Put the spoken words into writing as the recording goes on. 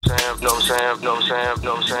Welcome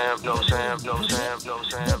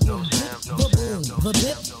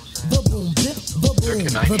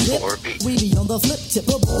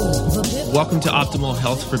to Optimal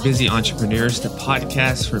Health for Busy Entrepreneurs, the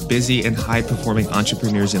podcast for busy and high-performing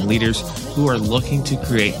entrepreneurs and leaders who are looking to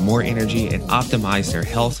create more energy and optimize their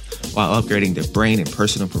health while upgrading their brain and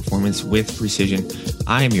personal performance with precision.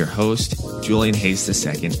 I am your host, Julian Hayes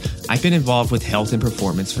II. I've been involved with health and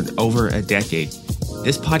performance for over a decade.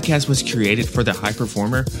 This podcast was created for the high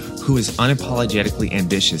performer who is unapologetically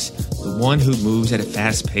ambitious, the one who moves at a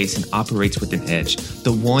fast pace and operates with an edge,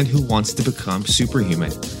 the one who wants to become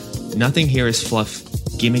superhuman. Nothing here is fluff,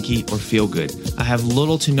 gimmicky, or feel good. I have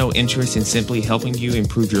little to no interest in simply helping you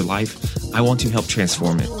improve your life. I want to help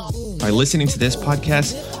transform it. By listening to this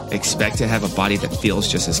podcast, expect to have a body that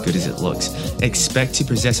feels just as good as it looks. Expect to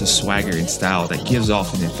possess a swagger and style that gives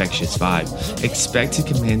off an infectious vibe. Expect to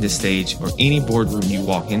command the stage or any boardroom you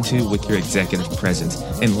walk into with your executive presence.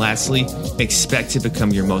 And lastly, expect to become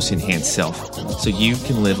your most enhanced self so you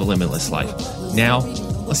can live a limitless life. Now,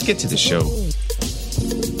 let's get to the show.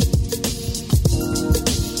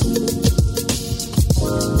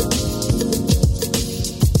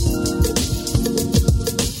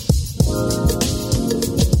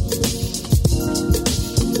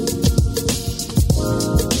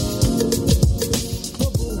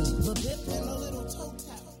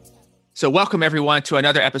 So welcome everyone to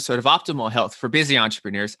another episode of Optimal Health for Busy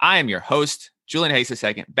Entrepreneurs. I am your host, Julian Hayes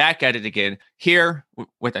II, back at it again here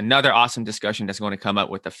with another awesome discussion that's going to come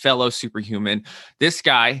up with a fellow superhuman. This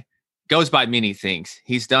guy goes by many things.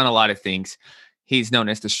 He's done a lot of things. He's known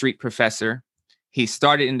as the street professor. He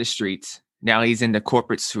started in the streets. Now he's in the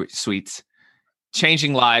corporate suites,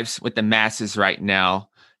 changing lives with the masses right now,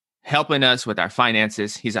 helping us with our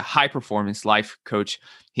finances. He's a high performance life coach.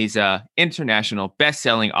 He's a international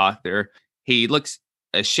best-selling author. He looks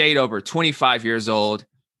a shade over 25 years old,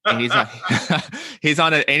 and he's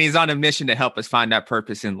on a mission to help us find that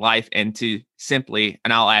purpose in life and to simply,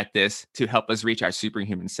 and I'll add this, to help us reach our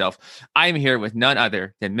superhuman self. I am here with none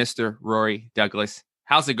other than Mr. Rory Douglas.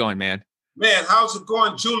 How's it going, man? Man, how's it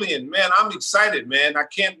going, Julian? Man, I'm excited, man. I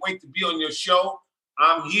can't wait to be on your show.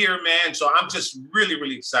 I'm here, man. So I'm just really,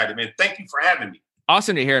 really excited, man. Thank you for having me.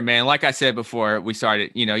 Awesome to hear, man. Like I said before we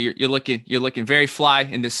started, you know, you're looking very fly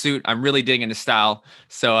in the suit. I'm really digging the style.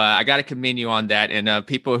 So I got to commend you on that. And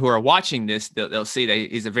people who are watching this, they'll see that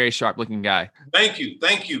he's a very sharp looking guy. Thank you. I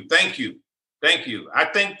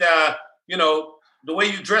think that, you know, the way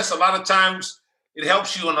you dress a lot of times, it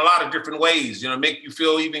helps you in a lot of different ways, you know, make you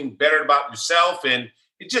feel even better about yourself. And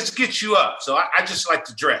it just gets you up. So I just like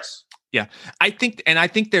to dress. Yeah, I think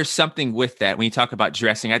there's something with that when you talk about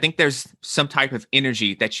dressing. I think there's some type of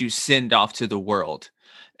energy that you send off to the world.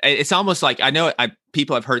 It's almost like,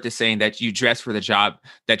 people have heard the saying that you dress for the job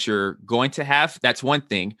that you're going to have. That's one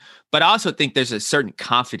thing. But I also think there's a certain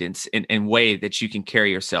confidence in way that you can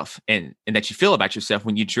carry yourself and that you feel about yourself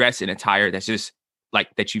when you dress in attire that's just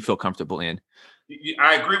like that you feel comfortable in.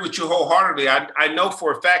 I agree with you wholeheartedly. I know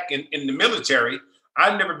for a fact in the military,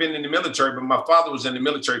 I've never been in the military, but my father was in the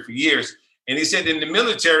military for years. And he said in the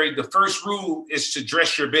military, the first rule is to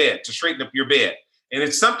dress your bed, to straighten up your bed. And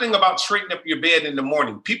it's something about straightening up your bed in the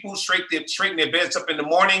morning. People who straighten their beds up in the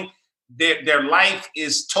morning, their life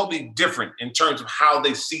is totally different in terms of how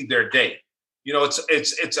they see their day. You know,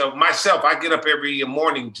 it's myself. I get up every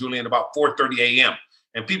morning, Julian, about 4:30 a.m.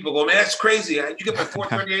 And people go, man, that's crazy. You get up at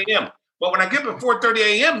 4:30 a.m. But when I get up at 4:30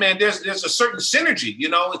 a.m., man, there's a certain synergy. You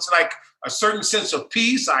know, it's like a certain sense of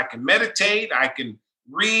peace. I can meditate. I can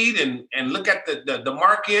read and look at the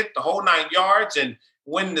market, the whole 9 yards. And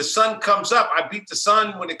when the sun comes up, I beat the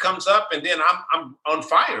sun when it comes up, and then I'm on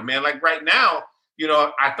fire, man. Like right now, you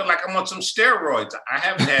know, I feel like I'm on some steroids. I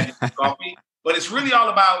haven't had any coffee, but it's really all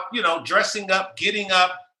about, you know, dressing up, getting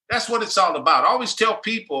up. That's what it's all about. I always tell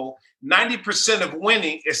people 90% of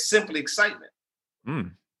winning is simply excitement.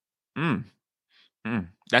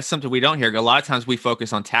 That's something we don't hear. A lot of times we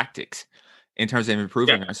focus on tactics in terms of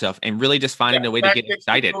improving ourselves and really just finding a way to get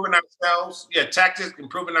excited. Tactics,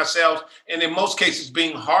 improving ourselves. And in most cases,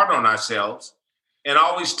 being hard on ourselves. And I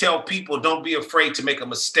always tell people, don't be afraid to make a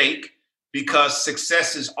mistake because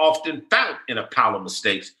success is often found in a pile of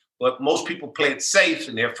mistakes. But most people play it safe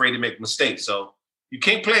and they're afraid to make mistakes. So you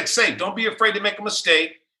can't play it safe. Don't be afraid to make a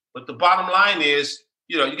mistake. But the bottom line is,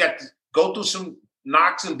 you know, you got to go through some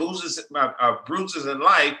knocks and bruises in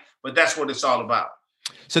life, but that's what it's all about.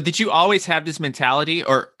 So did you always have this mentality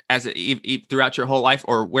or throughout your whole life,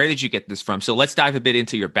 or where did you get this from? So let's dive a bit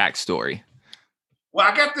into your backstory. Well,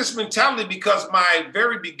 I got this mentality because my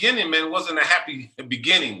very beginning, man, wasn't a happy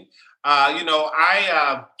beginning.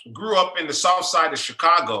 I grew up in the South Side of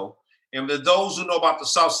Chicago, and for those who know about the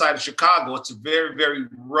South Side of Chicago, it's a very, very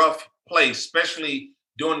rough place, especially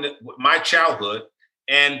during my childhood.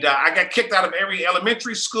 And I got kicked out of every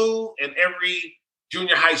elementary school and every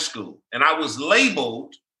junior high school, and I was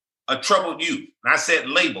labeled a troubled youth. And I said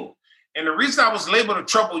labeled. And the reason I was labeled a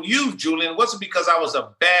troubled youth, Julian, wasn't because I was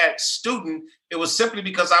a bad student. It was simply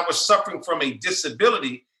because I was suffering from a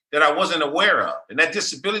disability that I wasn't aware of. And that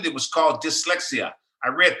disability was called dyslexia. I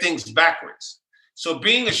read things backwards. So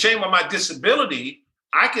being ashamed of my disability,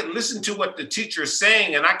 I can listen to what the teacher is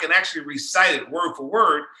saying and I can actually recite it word for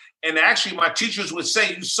word. And actually my teachers would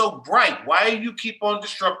say, "You're so bright. Why do you keep on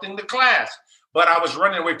disrupting the class?" But I was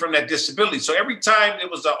running away from that disability. So every time there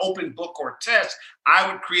was an open book or test, I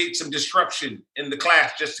would create some disruption in the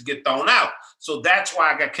class just to get thrown out. So that's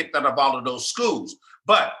why I got kicked out of all of those schools.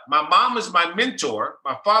 But my mom is my mentor.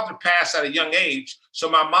 My father passed at a young age. So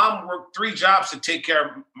my mom worked 3 jobs to take care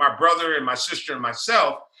of my brother and my sister and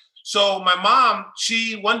myself. So my mom,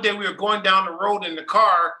 one day we were going down the road in the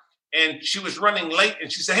car and she was running late and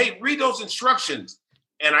she said, "Hey, read those instructions."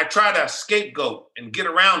 And I tried to scapegoat and get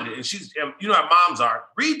around it. And she's, you know how moms are,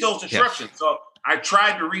 read those instructions. Yes. So I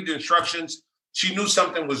tried to read the instructions. She knew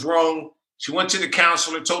something was wrong. She went to the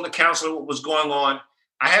counselor, told the counselor what was going on.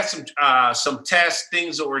 I had some tests,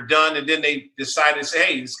 things that were done. And then they decided to say,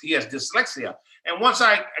 "Hey, he has dyslexia." And once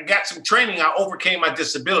I got some training, I overcame my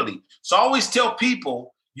disability. So I always tell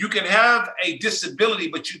people, you can have a disability,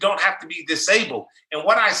 but you don't have to be disabled. And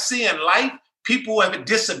what I see in life, people who have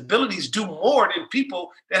disabilities do more than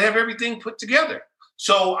people that have everything put together.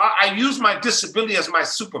 So I use my disability as my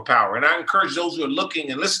superpower. And I encourage those who are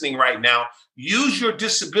looking and listening right now, use your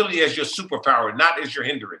disability as your superpower, not as your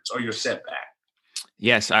hindrance or your setback.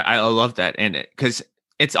 Yes, I love that. And because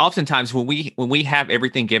it's oftentimes when we have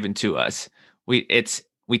everything given to us, we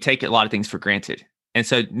take a lot of things for granted. And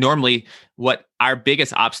so normally what our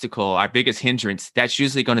biggest obstacle, our biggest hindrance, that's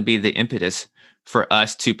usually going to be the impetus for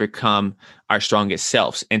us to become our strongest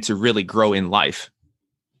selves and to really grow in life.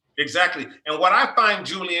 Exactly. And what I find,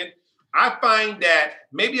 Julian, I find that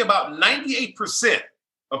maybe about 98%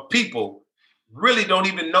 of people really don't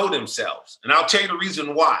even know themselves. And I'll tell you the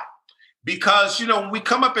reason why. Because, when we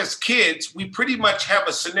come up as kids, we pretty much have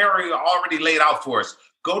a scenario already laid out for us.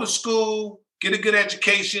 Go to school, get a good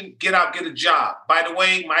education, get out, get a job. By the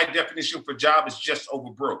way, my definition for job is just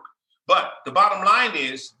over broke. But the bottom line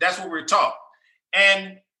is that's what we're taught.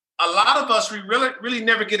 And a lot of us, we really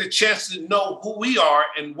never get a chance to know who we are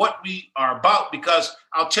and what we are about, because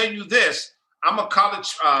I'll tell you this, I'm a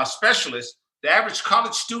college specialist. The average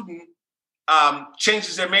college student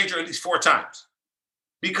changes their major at least 4 times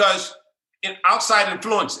because in outside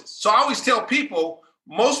influences. So I always tell people,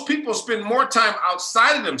 most people spend more time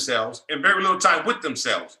outside of themselves and very little time with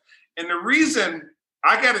themselves. And the reason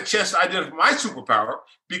I got a chance to identify my superpower,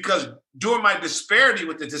 because during my disparity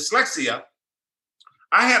with the dyslexia,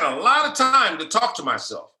 I had a lot of time to talk to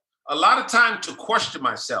myself, a lot of time to question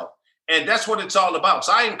myself. And that's what it's all about.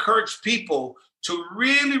 So I encourage people to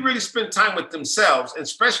really, really spend time with themselves, and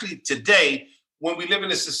especially today when we live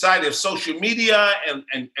in a society of social media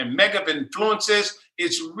and mega influences.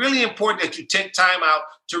 It's really important that you take time out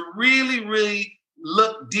to really, really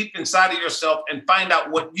look deep inside of yourself and find out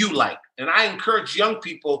what you like. And I encourage young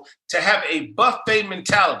people to have a buffet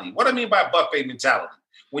mentality. What I mean by buffet mentality?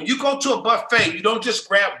 When you go to a buffet, you don't just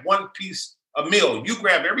grab one piece of meal. You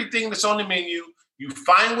grab everything that's on the menu, you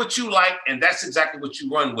find what you like, and that's exactly what you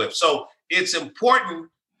run with. So it's important.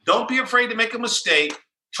 Don't be afraid to make a mistake.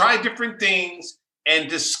 Try different things and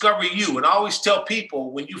discover you. And I always tell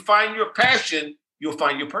people, when you find your passion, you'll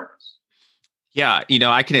find your purpose. Yeah,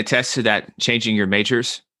 I can attest to that. Changing your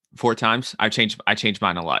majors 4 times. I changed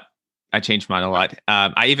mine a lot. I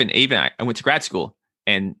went to grad school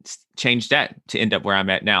and changed that to end up where I'm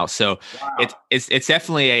at now. So wow. It's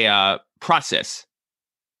definitely a process.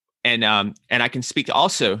 And I can speak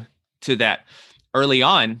also to that. Early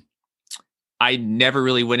on, I never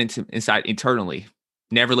really went inside internally,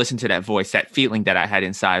 never listened to that voice, that feeling that I had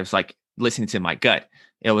inside. It was like listening to my gut.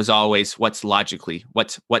 It was always what logically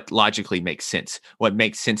makes sense, what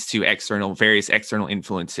makes sense to various external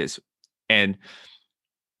influences. And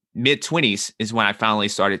mid-20s is when I finally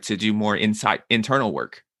started to do more internal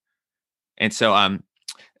work. And so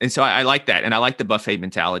I like that. And I like the buffet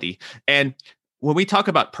mentality. And when we talk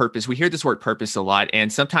about purpose, we hear this word purpose a lot,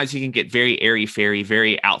 and sometimes you can get very airy-fairy,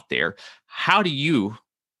 very out there. How do you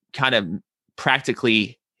kind of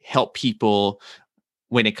practically help people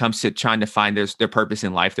when it comes to trying to find their purpose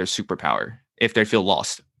in life, their superpower, if they feel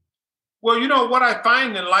lost? Well, what I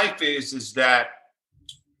find in life is that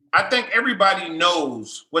I think everybody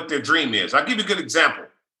knows what their dream is. I'll give you a good example.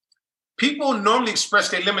 People normally express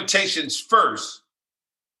their limitations first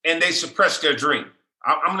and they suppress their dream.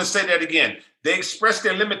 I'm going to say that again. They express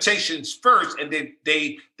their limitations first and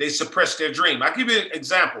they suppress their dream. I'll give you an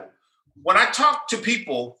example. When I talk to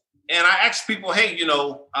people and I ask people, hey,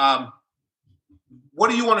 what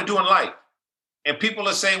do you want to do in life? And people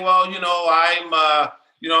are saying, well, I'm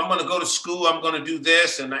going to go to school. I'm going to do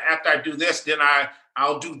this. And after I do this, then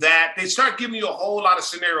I'll do that. They start giving you a whole lot of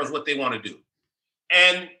scenarios what they want to do.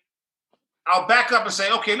 And I'll back up and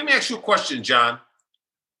say, okay, let me ask you a question, John.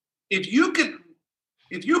 If you could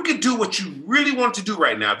do what you really want to do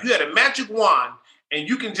right now, if you had a magic wand and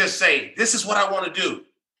you can just say, this is what I want to do.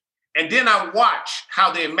 And then I watch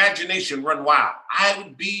how the imagination run wild. I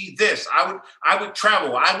would be this. I would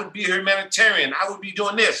travel. I would be a humanitarian. I would be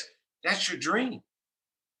doing this. That's your dream.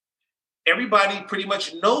 Everybody pretty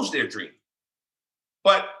much knows their dream,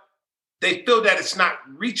 but they feel that it's not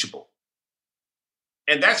reachable.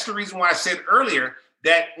 And that's the reason why I said earlier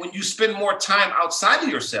that when you spend more time outside of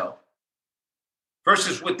yourself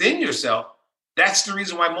versus within yourself, that's the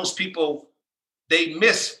reason why most people, they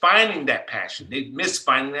miss finding that passion. They miss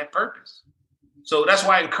finding that purpose. So that's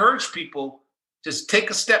why I encourage people to take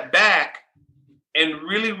a step back and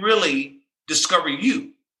really, really discover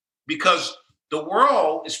you, because the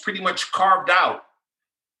world is pretty much carved out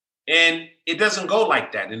and it doesn't go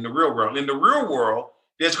like that in the real world. In the real world,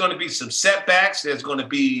 there's going to be some setbacks. There's going to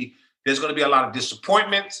be a lot of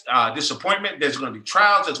disappointment. There's going to be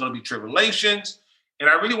trials. There's going to be tribulations. And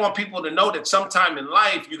I really want people to know that sometime in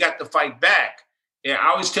life, you got to fight back. And I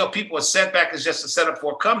always tell people a setback is just a setup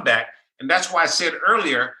for a comeback. And that's why I said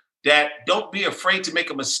earlier that don't be afraid to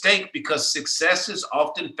make a mistake, because success is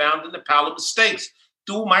often found in the pile of mistakes.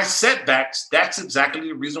 Through my setbacks, that's exactly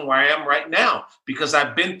the reason why I am right now, because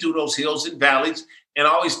I've been through those hills and valleys. And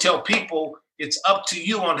I always tell people it's up to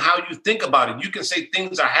you on how you think about it. You can say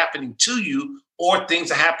things are happening to you or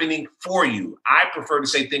things are happening for you. I prefer to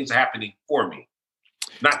say things are happening for me,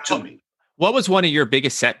 not to me. What was one of your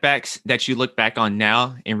biggest setbacks that you look back on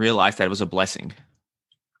now and realize that it was a blessing?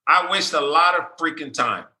 I wasted a lot of freaking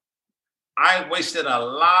time.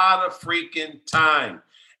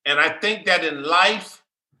 And I think that in life,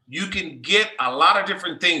 you can get a lot of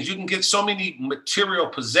different things. You can get so many material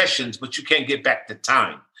possessions, but you can't get back the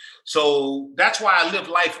time. So that's why I live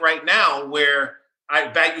life right now where I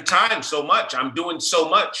value time so much. I'm doing so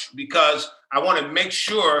much because I want to make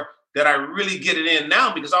sure that I really get it in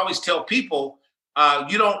now, because I always tell people,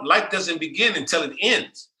 life doesn't begin until it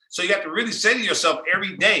ends. So you have to really say to yourself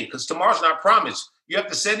every day, because tomorrow's not promised. You have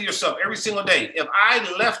to say to yourself every single day, if I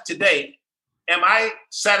left today, am I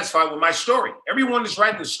satisfied with my story? Everyone is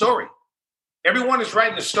writing a story. Everyone is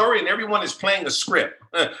writing a story and everyone is playing a script.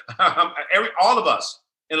 All of us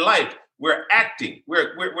in life, we're acting.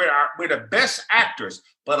 We're the best actors,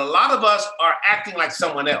 but a lot of us are acting like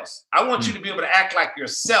someone else. I want you to be able to act like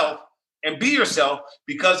yourself and be yourself,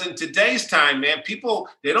 because in today's time, man, people,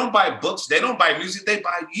 they don't buy books, they don't buy music, they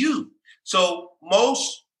buy you. So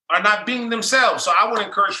most are not being themselves. So I want to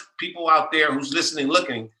encourage people out there who's listening,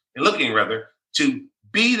 looking to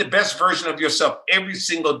be the best version of yourself every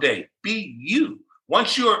single day. Be you.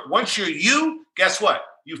 Once you're you, guess what?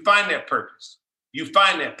 You find that purpose. You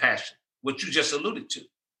find that passion, what you just alluded to.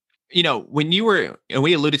 When you were, and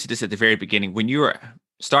we alluded to this at the very beginning, when you were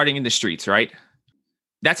starting in the streets, right?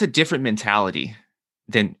 That's a different mentality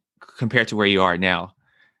than compared to where you are now.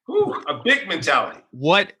 Ooh, a big mentality.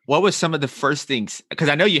 What was some of the first things? Because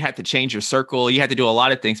I know you had to change your circle, you had to do a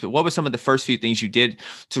lot of things, but what were some of the first few things you did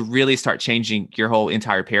to really start changing your whole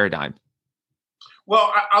entire paradigm?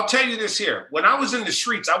 Well, I'll tell you this here. When I was in the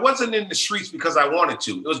streets, I wasn't in the streets because I wanted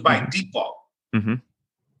to. It was by default. Mm-hmm.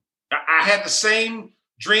 I had the same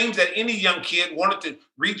dreams that any young kid wanted to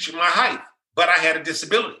reach my height, but I had a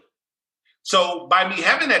disability. So by me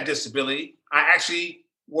having that disability, I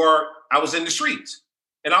was in the streets.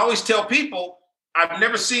 And I always tell people, I've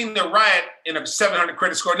never seen a riot in a 700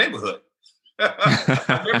 credit score neighborhood.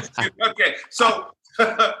 I've never seen, okay. So,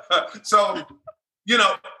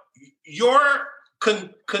 your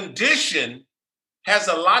condition has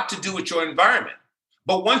a lot to do with your environment.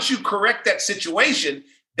 But once you correct that situation,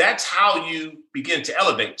 that's how you begin to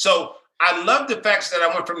elevate. So I love the fact that I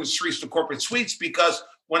went from the streets to corporate suites, because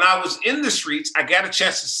when I was in the streets, I got a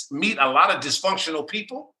chance to meet a lot of dysfunctional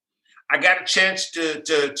people. I got a chance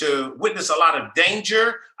to witness a lot of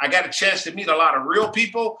danger. I got a chance to meet a lot of real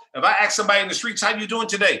people. If I ask somebody in the streets, how you doing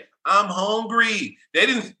today? I'm hungry. They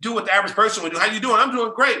didn't do what the average person would do. How you doing? I'm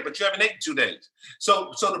doing great, but you haven't eaten 2 days.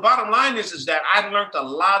 So the bottom line is that I learned a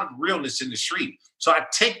lot of realness in the street. So I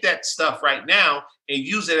take that stuff right now and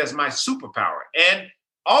use it as my superpower. And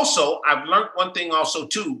also, I've learned one thing also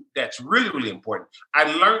too that's really, really important. I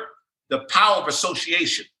learned the power of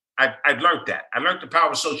association. I've learned that. I learned the power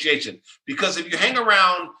of association, because if you hang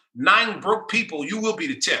around 9 broke people, you will be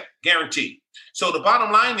the 10th, guaranteed. So the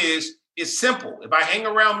bottom line is, it's simple. If I hang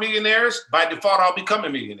around millionaires, by default, I'll become a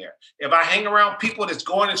millionaire. If I hang around people that's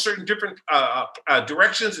going in certain different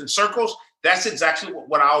directions and circles, that's exactly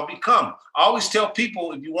what I'll become. I always tell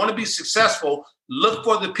people, if you want to be successful, look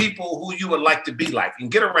for the people who you would like to be like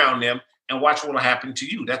and get around them and watch what will happen to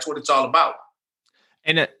you. That's what it's all about.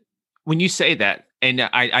 And when you say that, and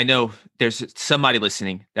I know there's somebody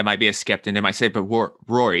listening that might be a skeptic. They might say, but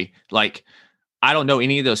Rory, like, I don't know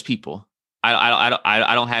any of those people. I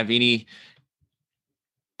don't have any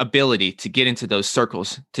ability to get into those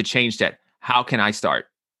circles to change that. How can I start?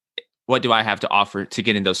 What do I have to offer to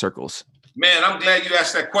get in those circles? Man, I'm glad you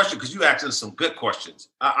asked that question, because you asked us some good questions.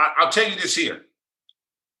 I'll tell you this here.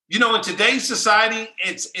 You know, in today's society,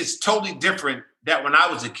 it's totally different than when I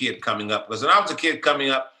was a kid coming up. Because when I was a kid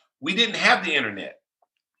coming up, we didn't have the internet.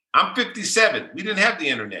 I'm 57. We didn't have the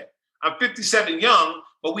internet. I'm 57 young,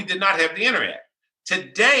 but we did not have the internet.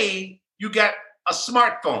 Today, you got a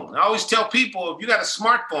smartphone. I always tell people, if you got a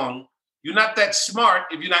smartphone, you're not that smart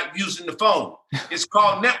if you're not using the phone. It's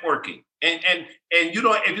called networking. And if you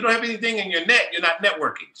don't have anything in your net, you're not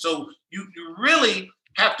networking. So you really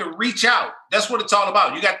have to reach out. That's what it's all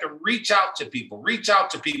about. You got to reach out to people,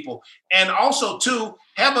 and also too,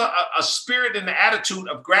 have a spirit and the attitude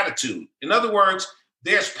of gratitude. In other words,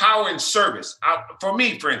 there's power in service. For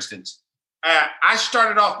me, for instance, I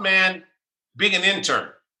started off, man, being an intern.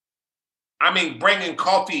 I mean, bringing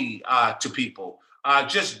coffee to people,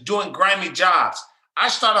 just doing grimy jobs. I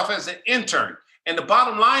start off as an intern. And the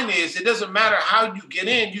bottom line is, it doesn't matter how you get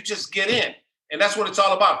in, you just get in. And that's what it's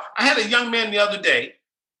all about. I had a young man the other day.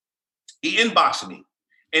 He inboxed me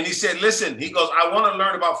and he said, listen, he goes, I want to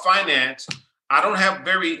learn about finance. I have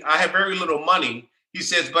very little money. He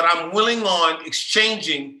says, but I'm willing on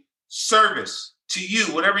exchanging service to you,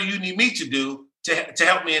 whatever you need me to do to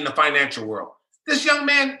help me in the financial world. This young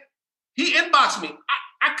man, he inboxed me.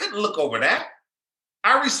 I couldn't look over that.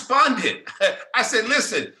 I responded. I said,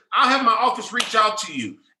 listen, I'll have my office reach out to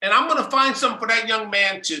you, and I'm going to find something for that young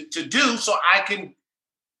man to do so I can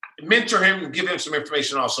mentor him and give him some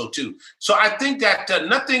information also too. So I think that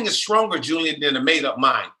nothing is stronger, Julian, than a made up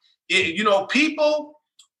mind. People,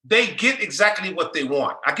 they get exactly what they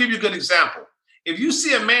want. I'll give you a good example. If you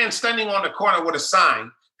see a man standing on the corner with a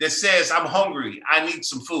sign that says, I'm hungry, I need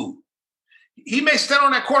some food. He may stand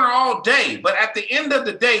on that corner all day, but at the end of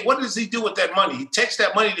the day, what does he do with that money? He takes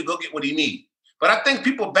that money to go get what he needs. But I think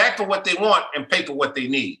people beg for what they want and pay for what they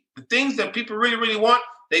need. The things that people really, really want,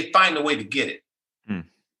 they find a way to get it.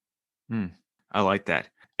 I like that.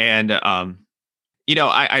 And,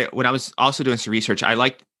 I when I was also doing some research, I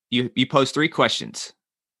liked you posed 3 questions.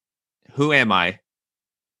 Who am I?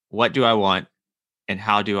 What do I want? And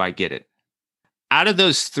how do I get it? Out of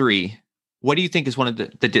those 3, what do you think is one of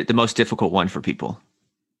the most difficult one for people?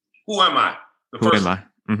 Who am I? Who am I?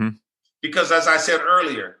 Mm-hmm. Because as I said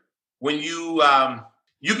earlier, when you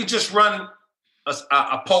can just run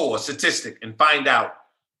a poll, a statistic, and find out.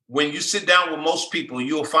 When you sit down with most people,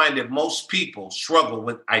 you'll find that most people struggle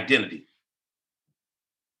with identity.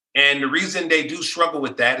 And the reason they do struggle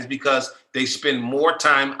with that is because they spend more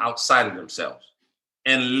time outside of themselves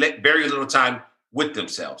and very little time with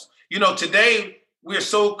themselves. Today we're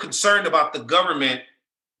so concerned about the government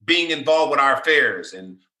being involved with our affairs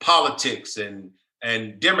and politics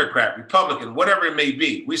and Democrat, Republican, whatever it may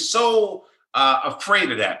be. We're so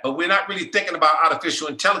afraid of that, but we're not really thinking about artificial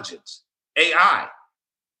intelligence, AI.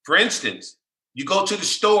 For instance, you go to the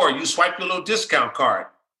store, you swipe your little discount card.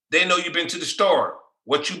 They know you've been to the store,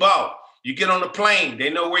 what you bought. You get on the plane, they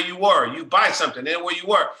know where you were. You buy something, they know where you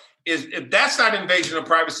were. If that's not invasion of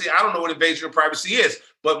privacy, I don't know what invasion of privacy is.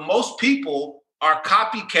 But most people are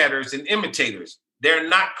copycatters and imitators. They're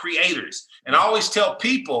not creators. And I always tell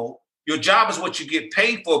people, your job is what you get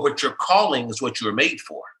paid for, but your calling is what you were made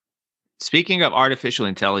for. Speaking of artificial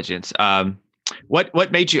intelligence,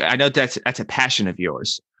 what made you? I know that's a passion of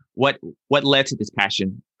yours. What led to this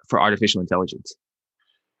passion for artificial intelligence?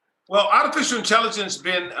 Well, artificial intelligence has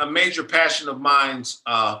been a major passion of mine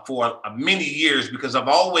for many years because I've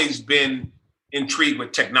always been intrigued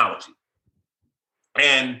with technology.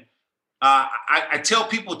 And I tell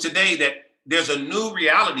people today that there's a new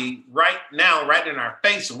reality right now, right in our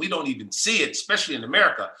face, and we don't even see it, especially in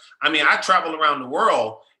America. I mean, I travel around the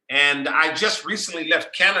world, and I just recently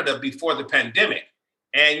left Canada before the pandemic.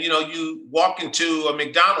 And, you walk into a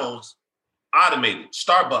McDonald's, automated,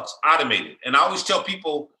 Starbucks, automated. And I always tell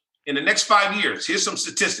people in the next 5 years, here's some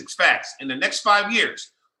statistics, facts. In the next 5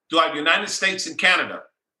 years, throughout the United States and Canada,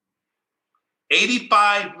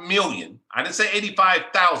 85 million, I didn't say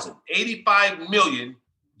 85,000, 85 million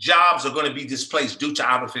jobs are going to be displaced due to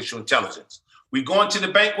artificial intelligence. We go into the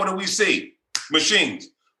bank, what do we see? Machines.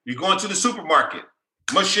 We go into the supermarket,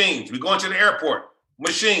 machines. We go into the airport,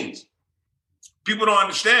 machines. People don't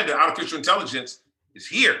understand that artificial intelligence is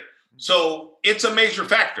here. So it's a major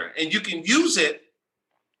factor, and you can use it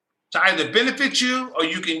to either benefit you, or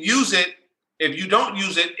you can use it. If you don't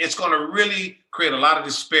use it, it's going to really create a lot of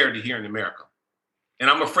disparity here in America. And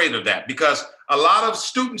I'm afraid of that, because a lot of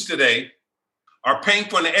students today are paying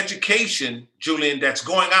for an education, Julian, that's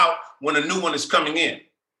going out when a new one is coming in.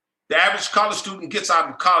 The average college student gets out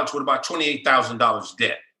of college with about $28,000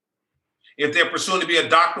 debt. If they're pursuing to be a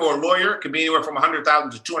doctor or a lawyer, it can be anywhere from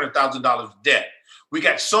 $100,000 to $200,000 debt. We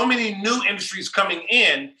got so many new industries coming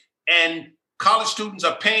in, and college students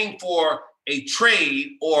are paying for a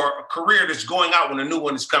trade or a career that's going out when a new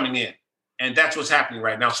one is coming in. And that's what's happening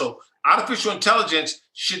right now. So artificial intelligence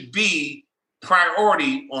should be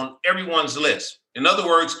priority on everyone's list. In other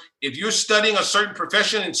words, if you're studying a certain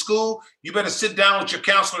profession in school, you better sit down with your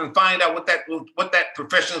counselor and find out what that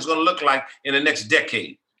profession is going to look like in the next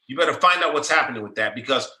decade. You better find out what's happening with that,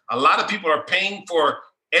 because a lot of people are paying for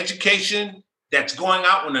education that's going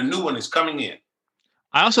out when a new one is coming in.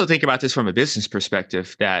 I also think about this from a business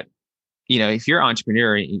perspective that, if you're an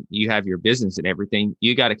entrepreneur and you have your business and everything,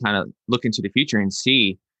 you got to kind of look into the future and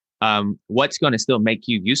see what's going to still make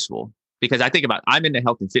you useful. Because I think I'm in the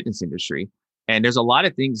health and fitness industry, and there's a lot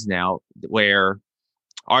of things now where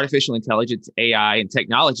artificial intelligence, AI, and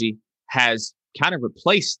technology has kind of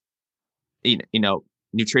replaced,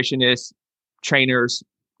 nutritionists, trainers,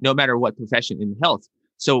 no matter what profession in health.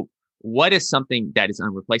 So what is something that is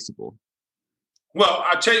unreplaceable? Well,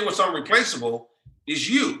 I'll tell you what's unreplaceable is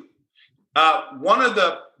you. One of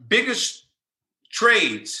the biggest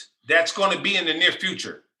trades that's going to be in the near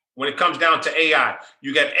future when it comes down to AI,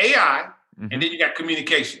 you got AI, and then you got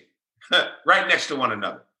communication right next to one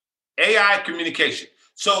another. AI, communication.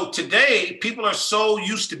 So today, people are so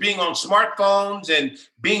used to being on smartphones and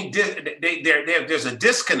being, there's a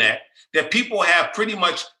disconnect that people have pretty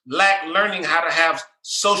much lacked learning how to have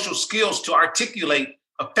social skills to articulate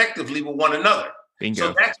effectively with one another. Bingo.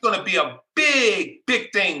 So that's going to be a big,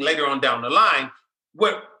 big thing later on down the line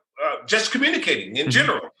with just communicating in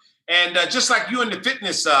general. And just like you in the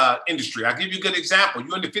fitness industry, I'll give you a good example.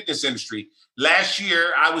 You in the fitness industry. Last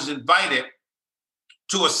year, I was invited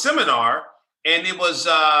to a seminar, and it was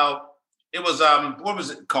what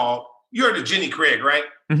was it called? You heard of Jenny Craig, right?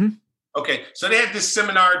 Mm-hmm. Okay, so they had this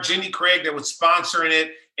seminar, Jenny Craig, that was sponsoring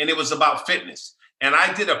it, and it was about fitness. And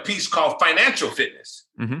I did a piece called Financial Fitness,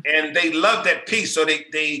 and they loved that piece. So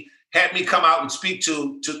they had me come out and speak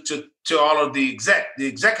to all of the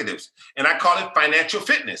executives, and I call it Financial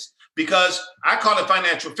Fitness, because I call it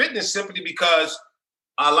Financial Fitness simply because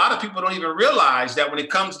a lot of people don't even realize that when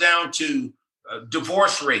it comes down to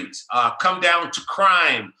divorce rates, come down to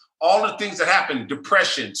crime, all the things that happen,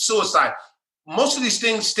 depression, suicide, most of these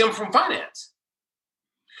things stem from finance.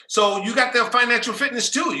 So you got the financial fitness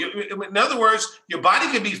too. In other words, your body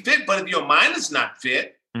can be fit, but if your mind is not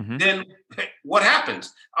fit, then what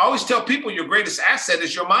happens? I always tell people your greatest asset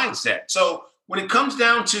is your mindset. So when it comes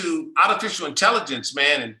down to artificial intelligence,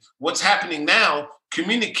 man, and what's happening now,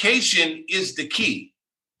 communication is the key.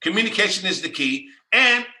 Communication is the key.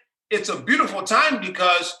 And it's a beautiful time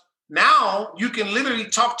because now you can literally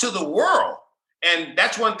talk to the world. And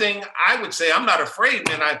that's one thing I would say. I'm not afraid,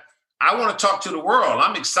 man. I want to talk to the world.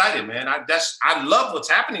 I'm excited, man. I love what's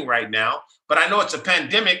happening right now, but I know it's a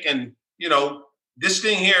pandemic, and this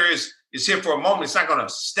thing here is here for a moment. It's not going to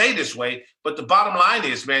stay this way. But the bottom line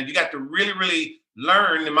is, man, you got to really, really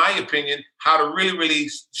learn, in my opinion, how to really, really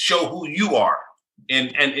show who you are,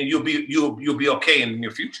 and you'll be okay in the near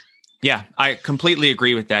future. Yeah, I completely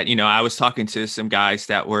agree with that. I was talking to some guys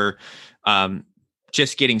that were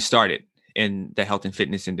just getting started in the health and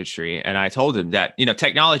fitness industry. And I told them that,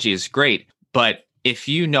 technology is great, but if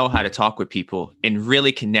you know how to talk with people and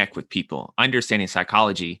really connect with people, understanding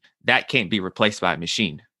psychology, that can't be replaced by a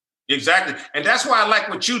machine. Exactly. And that's why I like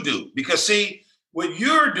what you do, because see, what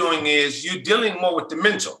you're doing is you're dealing more with the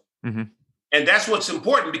mental. And that's what's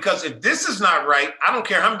important, because if this is not right, I don't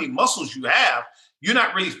care how many muscles you have, you're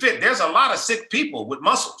not really fit. There's a lot of sick people with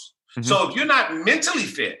muscles. Mm-hmm. So if you're not mentally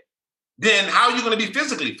fit, then how are you going to be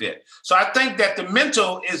physically fit? So I think that the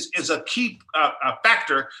mental is a key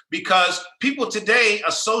factor, because people today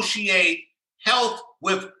associate health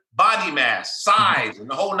with body mass, size, and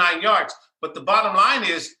the whole 9 yards. But the bottom line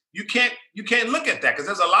is you can't look at that, because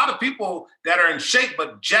there's a lot of people that are in shape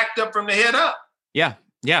but jacked up from the head up. Yeah.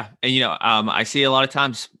 Yeah. And, I see a lot of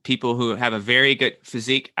times people who have a very good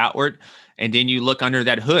physique outward, and then you look under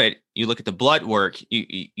that hood, you look at the blood work,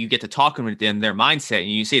 you get to talking with them, their mindset,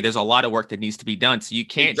 and you see there's a lot of work that needs to be done. So you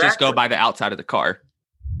can't just go by the outside of the car.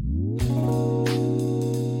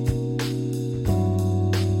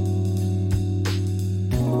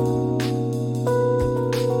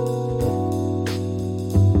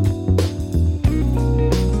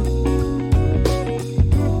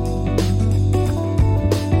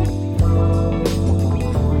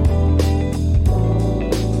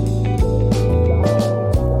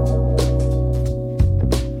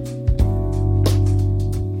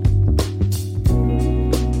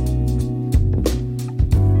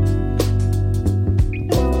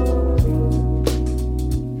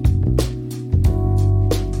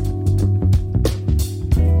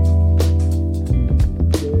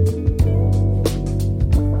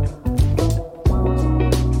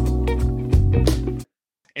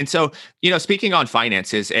 And so, speaking on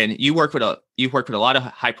finances, and you've worked with a lot of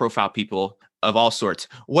high profile people of all sorts.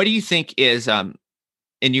 What do you think is, in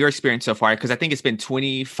your experience so far? Because I think it's been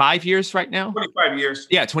 25 years right now. 25 years.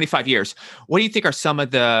 Yeah, 25 years. What do you think are some of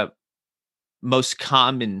the most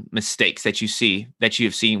common mistakes that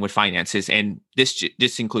you've seen with finances? And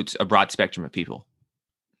this includes a broad spectrum of people.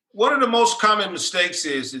 One of the most common mistakes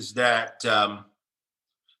is that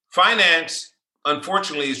finance,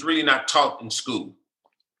 unfortunately, is really not taught in school.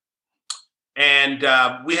 And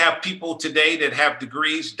we have people today that have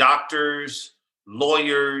degrees, doctors,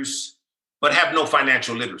 lawyers, but have no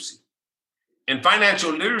financial literacy. And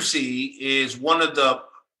financial literacy is the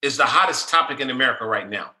hottest topic in America right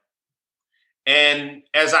now. And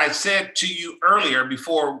as I said to you earlier,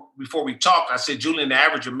 before we talked, I said, Julian, the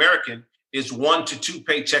average American is 1 to 2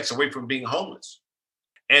 paychecks away from being homeless.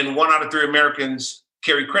 And 1 out of 3 Americans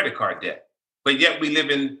carry credit card debt. But yet we live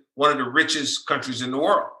in one of the richest countries in the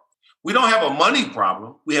world. We don't have a money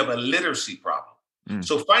problem. We have a literacy problem.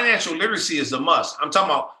 So financial literacy is a must. I'm talking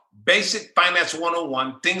about basic finance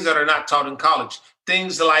 101, things that are not taught in college,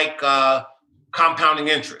 things like compounding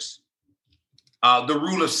interest, the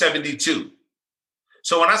rule of 72.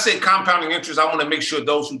 So when I say compounding interest, I want to make sure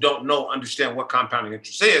those who don't know understand what compounding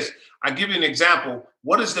interest is. I'll give you an example.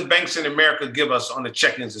 What does the banks in America give us on the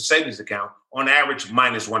checkings and savings account? On average,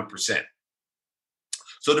 minus 1%.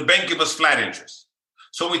 So the bank gives us flat interest.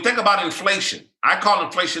 So when we think about inflation, I call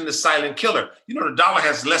inflation the silent killer. The dollar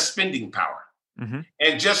has less spending power. Mm-hmm.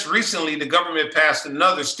 And just recently, the government passed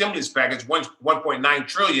another stimulus package, $1.9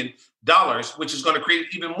 trillion, which is going to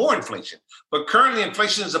create even more inflation. But currently,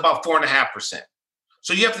 inflation is about 4.5%.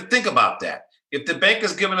 So you have to think about that. If the bank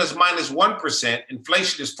is giving us minus 1%,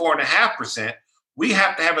 inflation is 4.5%, we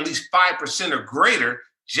have to have at least 5% or greater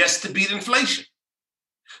just to beat inflation.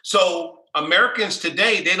 So Americans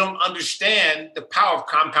today, they don't understand the power of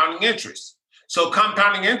compounding interest. So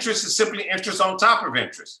compounding interest is simply interest on top of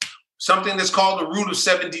interest, something that's called the rule of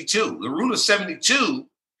 72. The rule of 72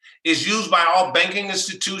 is used by all banking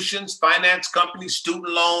institutions, finance companies, student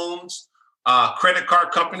loans, credit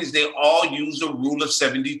card companies. They all use the rule of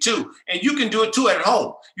 72. And you can do it too at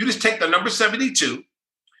home. You just take the number 72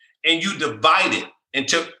 and you divide it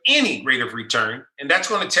into any rate of return. And that's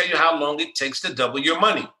going to tell you how long it takes to double your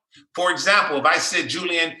money. For example, if I said,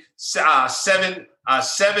 Julian,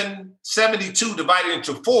 772 divided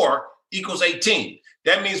into 4 equals 18.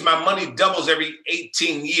 That means my money doubles every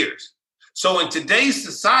 18 years. So in today's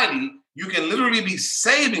society, you can literally be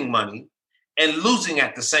saving money and losing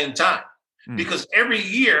at the same time. Because every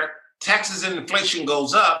year, taxes and inflation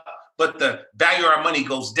goes up, but the value of our money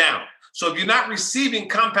goes down. So if you're not receiving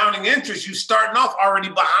compounding interest, you're starting off already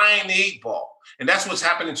behind the 8 ball. And that's what's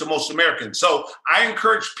happening to most Americans. So I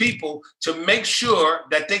encourage people to make sure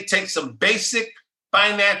that they take some basic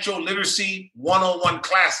financial literacy 101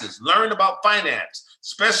 classes, learn about finance,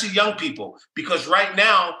 especially young people, because right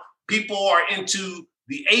now people are into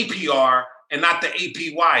the APR and not the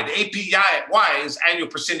APY. The APY is annual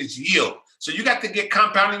percentage yield. So you got to get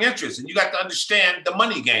compounding interest and you got to understand the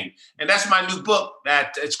money game. And that's my new book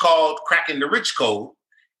that it's called Cracking the Rich Code.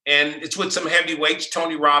 And it's with some heavyweights,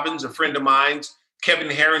 Tony Robbins, a friend of mine, Kevin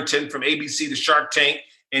Harrington from ABC to Shark Tank,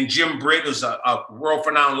 and Jim Britt, who's a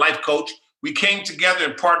world-renowned life coach. We came together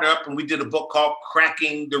and partnered up and we did a book called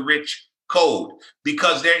Cracking the Rich Code,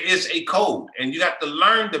 because there is a code and you have to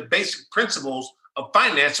learn the basic principles of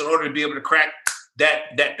finance in order to be able to crack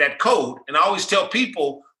that code. And I always tell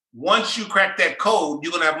people, once you crack that code,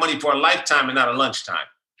 you're going to have money for a lifetime and not a lunchtime.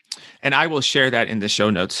 And I will share that in the show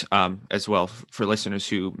notes as well for listeners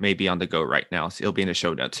who may be on the go right now. So it'll be in the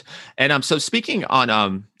show notes. And so speaking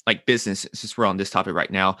on like business, since we're on this topic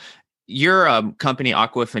right now, your company,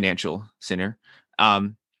 Aqua Financial Center,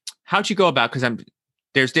 how'd you go about? Because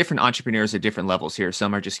there's different entrepreneurs at different levels here.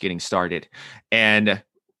 Some are just getting started. And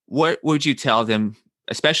what would you tell them,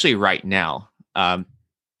 especially right now?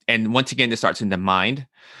 And once again, this starts in the mind.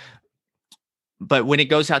 But when it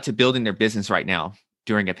goes out to building their business right now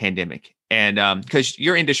during a pandemic, and because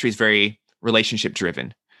your industry is very relationship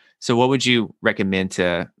driven. So what would you recommend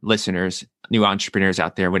to listeners, new entrepreneurs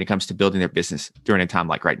out there when it comes to building their business during a time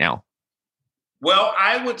like right now? Well,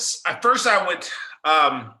 I would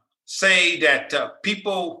say that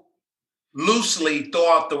people loosely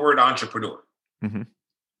throw out the word entrepreneur. Mm-hmm.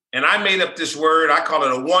 And I made up this word. I call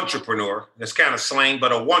it a wantrepreneur. That's kind of slang,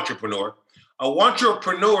 but a wantrepreneur. A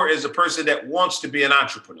wantrepreneur is a person that wants to be an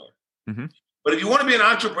entrepreneur. Mm-hmm. But if you want to be an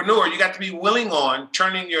entrepreneur, you got to be willing on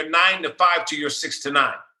turning your 9 to 5 to your 6 to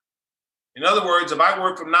 9. In other words, if I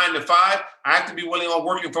work from 9 to 5, I have to be willing on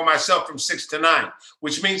working for myself from 6 to 9,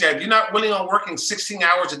 which means that if you're not willing on working 16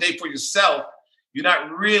 hours a day for yourself, you're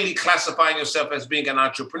not really classifying yourself as being an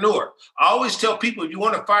entrepreneur. I always tell people, if you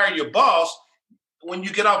want to fire your boss, when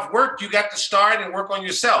you get off work, you got to start and work on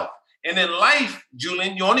yourself. And in life,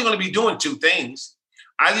 Julian, you're only going to be doing two things.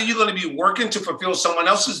 Either you're going to be working to fulfill someone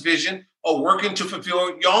else's vision or working to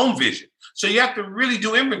fulfill your own vision. So you have to really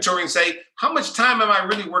do inventory and say, how much time am I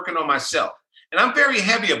really working on myself? And I'm very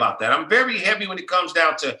heavy about that. I'm very heavy when it comes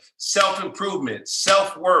down to self-improvement,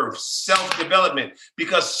 self-worth, self-development,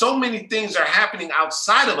 because so many things are happening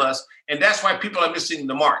outside of us. And that's why people are missing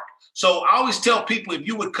the mark. So I always tell people, if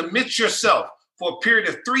you would commit yourself for a period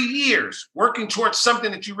of 3 years, working towards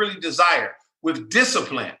something that you really desire with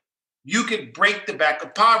discipline, you could break the back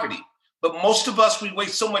of poverty. But most of us, we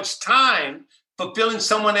waste so much time fulfilling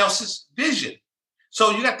someone else's vision.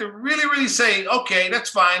 So you have to really, really say, okay, that's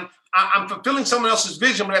fine. I'm fulfilling someone else's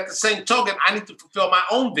vision, but at the same token, I need to fulfill my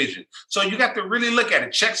own vision. So you got to really look at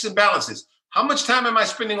it, checks and balances. How much time am I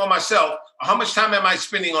spending on myself? Or how much time am I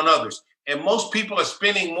spending on others? And most people are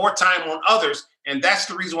spending more time on others. And that's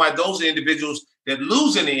the reason why those are individuals that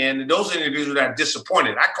lose in the end, and those are individuals that are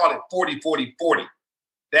disappointed. I call it 40, 40, 40.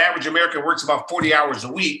 The average American works about 40 hours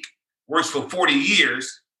a week, works for 40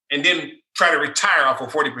 years, and then try to retire off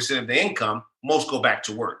of 40% of their income. Most go back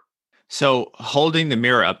to work. So holding the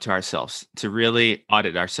mirror up to ourselves to really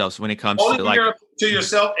audit ourselves when it comes holding to the mirror up to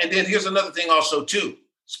yourself. And then here's another thing also too,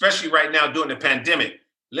 especially right now during the pandemic.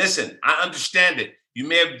 Listen, I understand it. You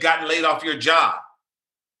may have gotten laid off your job.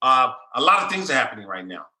 A lot of things are happening right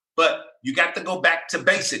now, but you got to go back to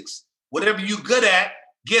basics. Whatever you're good at,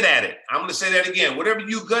 get at it. I'm going to say that again. Whatever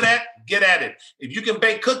you're good at, get at it. If you can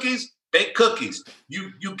bake cookies, bake cookies.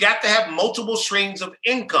 You got to have multiple streams of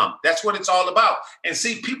income. That's what it's all about. And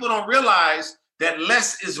see, people don't realize that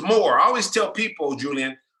less is more. I always tell people,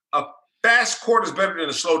 Julian, a fast quarter is better than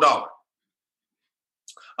a slow dollar.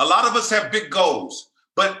 A lot of us have big goals,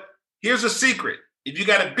 but here's a secret. If you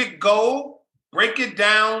got a big goal, break it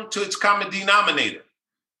down to its common denominator.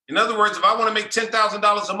 In other words, if I want to make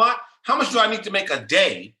 $10,000 a month, how much do I need to make a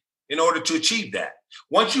day in order to achieve that?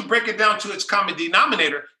 Once you break it down to its common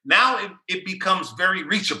denominator, now it becomes very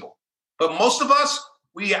reachable. But most of us,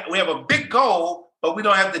 we have a big goal, but we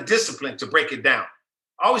don't have the discipline to break it down.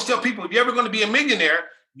 I always tell people, if you're ever going to be a millionaire,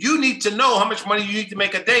 you need to know how much money you need to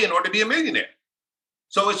make a day in order to be a millionaire.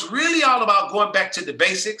 So it's really all about going back to the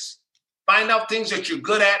basics, find out things that you're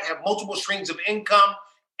good at, have multiple streams of income,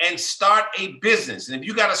 and start a business. And if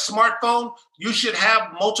you got a smartphone, you should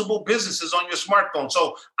have multiple businesses on your smartphone.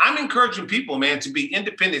 So I'm encouraging people, man, to be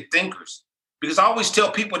independent thinkers, because I always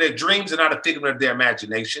tell people that dreams are not a figment of their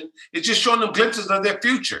imagination. It's just showing them glimpses of their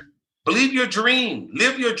future. Believe your dream,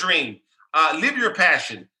 live your dream, live your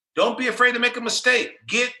passion. Don't be afraid to make a mistake.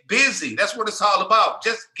 Get busy. That's what it's all about.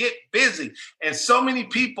 Just get busy. And so many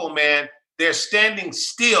people, man, they're standing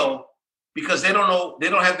still because they don't know, they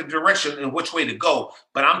don't have the direction in which way to go.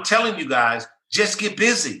 But I'm telling you guys, just get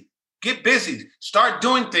busy. Get busy. Start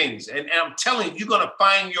doing things. And I'm telling you, you're going to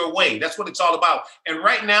find your way. That's what it's all about. And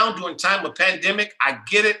right now, during time of pandemic, I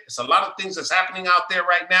get it. It's a lot of things that's happening out there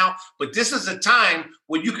right now. But this is a time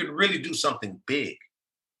where you can really do something big.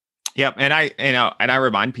 Yep. And I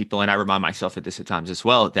remind people, and I remind myself at this at times as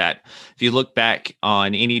well, that if you look back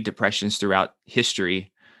on any depressions throughout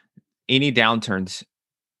history, any downturns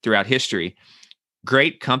throughout history,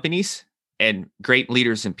 great companies and great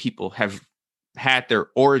leaders and people have had their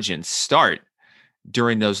origins start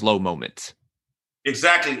during those low moments.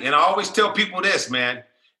 Exactly. And I always tell people this, man.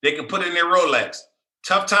 They can put in their Rolex.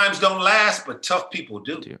 Tough times don't last, but tough people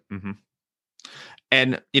do. Mm-hmm.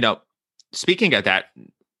 And, speaking of that,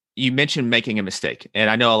 you mentioned making a mistake. And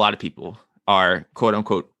I know a lot of people are quote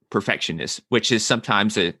unquote perfectionists, which is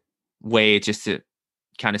sometimes a way just to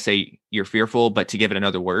kind of say you're fearful, but to give it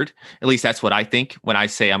another word. At least that's what I think when I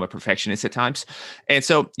say I'm a perfectionist at times. And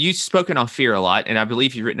so you've spoken on fear a lot, and I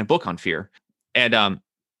believe you've written a book on fear. And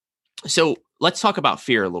so let's talk about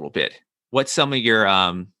fear a little bit. What's some of your,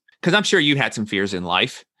 because I'm sure you had some fears in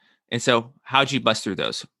life. And so how'd you bust through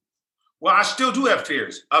those? Well, I still do have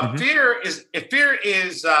fears. Fear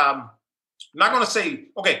is I'm not going to say,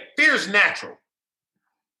 okay, fear is natural.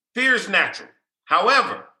 Fear is natural.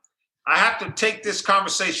 However, I have to take this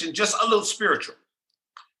conversation just a little spiritual,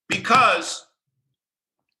 because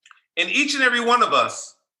in each and every one of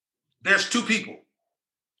us, there's two people.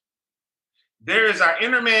 There is our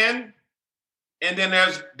inner man, and then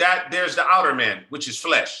there's the outer man, which is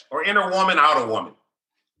flesh, or inner woman, outer woman.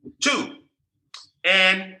 Two.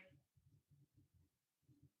 And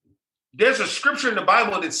there's a scripture in the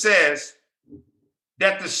Bible that says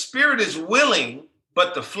that the spirit is willing,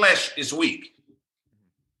 but the flesh is weak.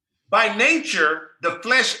 By nature, the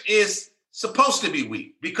flesh is supposed to be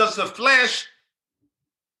weak because the flesh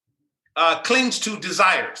clings to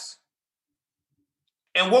desires.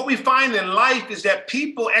 And what we find in life is that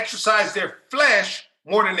people exercise their flesh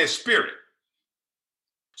more than their spirit.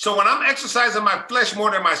 So when I'm exercising my flesh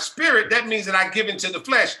more than my spirit, that means that I give into the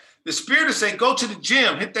flesh. The spirit will say, go to the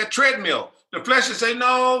gym, hit that treadmill. The flesh will say,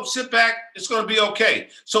 no, sit back, it's going to be okay.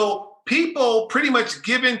 So people pretty much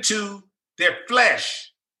give into their flesh.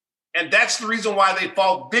 And that's the reason why they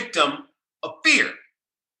fall victim of fear,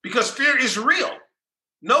 because fear is real.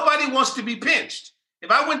 Nobody wants to be pinched. If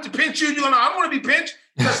I went to pinch you, I don't want to be pinched,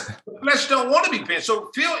 because the flesh don't want to be pinched. So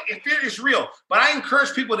fear is real. But I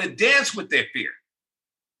encourage people to dance with their fear.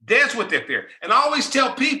 Dance with their fear. And I always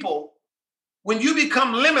tell people, when you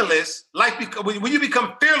become limitless, when you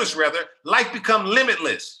become fearless, life becomes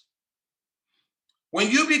limitless. When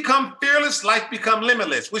you become fearless, life becomes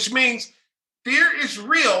limitless, which means fear is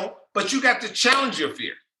real, but you got to challenge your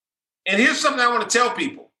fear. And here's something I want to tell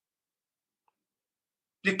people.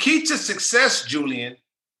 The key to success, Julian,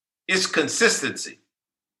 is consistency.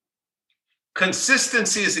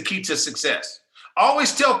 Consistency is the key to success. I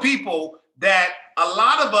always tell people that a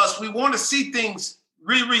lot of us, we want to see things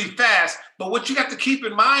really, really fast, but what you have to keep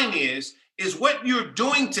in mind is what you're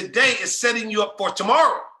doing today is setting you up for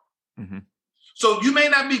tomorrow. Mm-hmm. So you may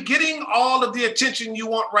not be getting all of the attention you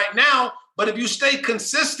want right now, but if you stay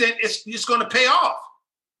consistent, it's going to pay off.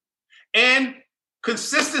 And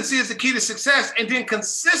consistency is the key to success. And then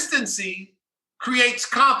consistency creates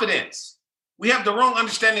confidence. We have the wrong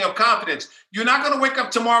understanding of confidence. You're not going to wake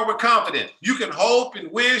up tomorrow with confidence. You can hope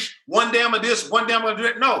and wish, one day I'm going to this, one day I'm going to do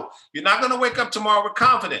it. No, you're not going to wake up tomorrow with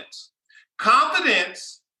confidence.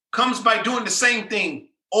 Confidence comes by doing the same thing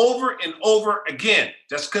over and over again.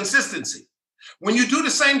 That's consistency. When you do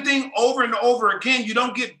the same thing over and over again, you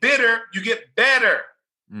don't get bitter, you get better.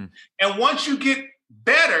 Mm. And once you get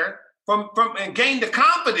better from and gain the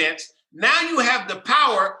confidence, now you have the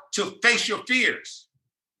power to face your fears.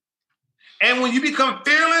 And when you become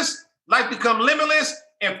fearless, life becomes limitless,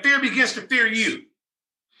 and fear begins to fear you.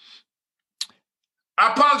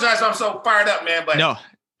 I apologize, I'm so fired up, man, but no.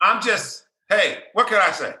 I'm just, hey, what can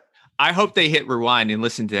I say? I hope they hit rewind and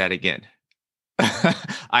listen to that again.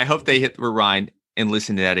 I hope they hit rewind and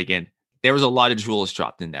listen to that again. There was a lot of jewels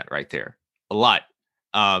dropped in that right there. A lot.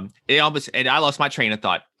 It almost, and I lost my train of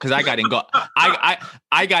thought because I got engulfed.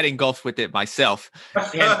 I got engulfed with it myself.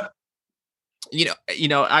 And,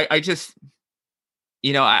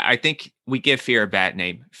 I think we give fear a bad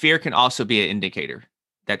name. Fear can also be an indicator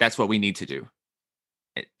that's what we need to do.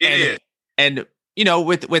 It is. And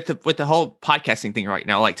with the whole podcasting thing right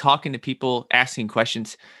now, like talking to people, asking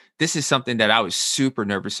questions, this is something that I was super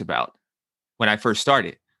nervous about when I first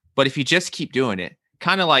started. But if you just keep doing it,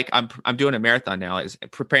 kind of like I'm doing a marathon now, is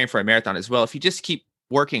preparing for a marathon as well. If you just keep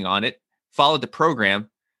working on it, follow the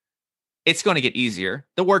program, it's going to get easier.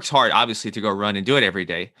 The work's hard, obviously, to go run and do it every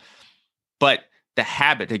day. But the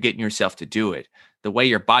habit of getting yourself to do it, the way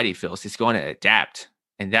your body feels, it's going to adapt.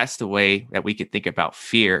 And that's the way that we could think about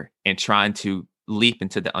fear and trying to leap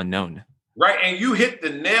into the unknown. Right. And you hit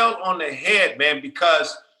the nail on the head, man,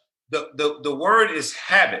 because the word is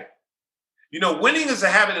habit. Winning is a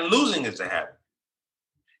habit and losing is a habit.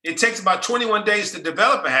 It takes about 21 days to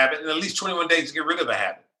develop a habit and at least 21 days to get rid of a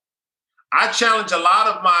habit. I challenge a lot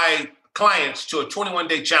of my clients to a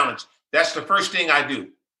 21-day challenge. That's the first thing I do,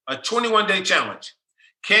 a 21-day challenge.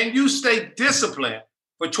 Can you stay disciplined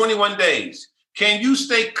for 21 days? Can you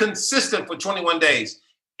stay consistent for 21 days?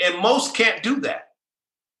 And most can't do that.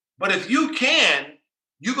 But if you can,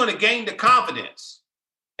 you're going to gain the confidence.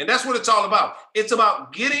 And that's what it's all about. It's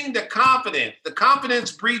about getting the confidence. The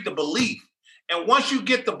confidence breeds the belief. And once you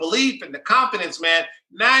get the belief and the confidence, man,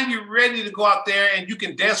 now you're ready to go out there and you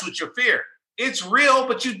can dance with your fear. It's real,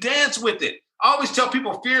 but you dance with it. I always tell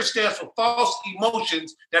people fear stands for false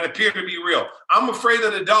emotions that appear to be real. I'm afraid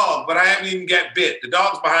of the dog, but I haven't even got bit. The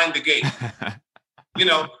dog's behind the gate.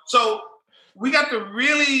 So we got to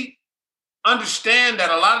really understand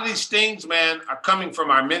that a lot of these things, man, are coming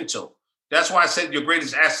from our mental. That's why I said your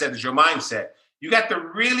greatest asset is your mindset. You got to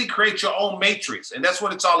really create your own matrix. And that's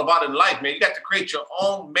what it's all about in life, man. You got to create your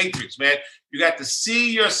own matrix, man. You got to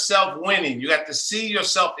see yourself winning. You got to see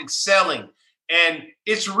yourself excelling. And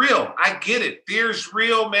it's real. I get it. Fear is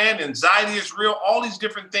real, man. Anxiety is real. All these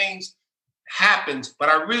different things happens. But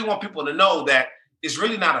I really want people to know that it's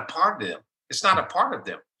really not a part of them. It's not a part of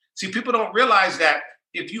them. See, people don't realize that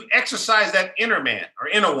if you exercise that inner man or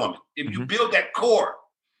inner woman, if you build that core,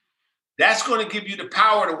 that's going to give you the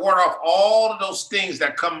power to ward off all of those things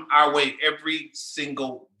that come our way every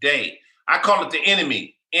single day. I call it the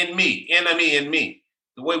enemy in me,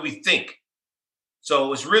 the way we think.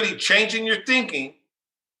 So it's really changing your thinking,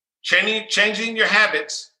 changing your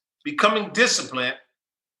habits, becoming disciplined,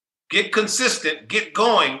 get consistent, get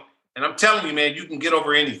going. And I'm telling you, man, you can get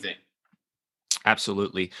over anything.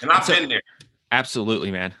 Absolutely. And I've been there.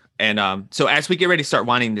 Absolutely, man. And so as we get ready to start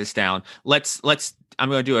winding this down, I'm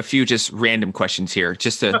going to do a few just random questions here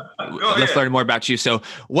just to let's learn more about you. So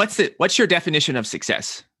what's your definition of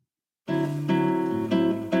success?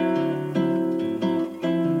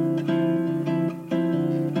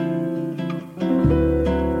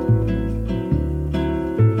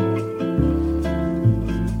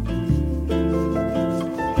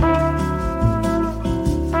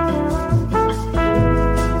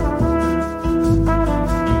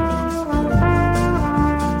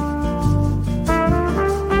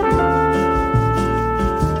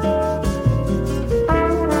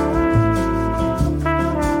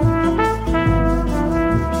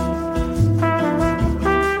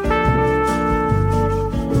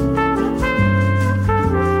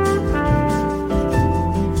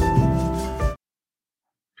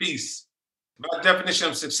 Peace. My definition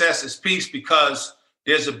of success is peace because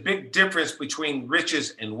there's a big difference between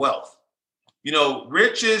riches and wealth. You know,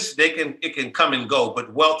 riches, it can come and go,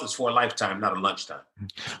 but wealth is for a lifetime, not a lunchtime.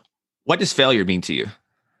 What does failure mean to you?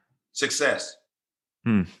 Success.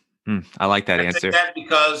 I like that answer. I say that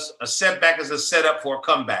because a setback is a setup for a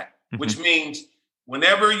comeback, which means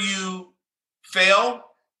whenever you fail,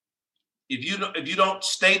 if you don't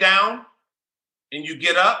stay down and you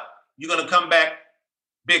get up, you're going to come back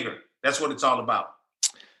bigger. That's what it's all about.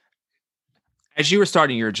 As you were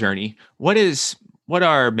starting your journey, what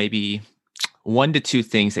are maybe 1 to 2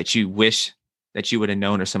 things that you wish that you would have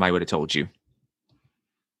known or somebody would have told you?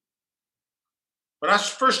 When I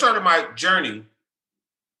first started my journey,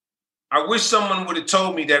 I wish someone would have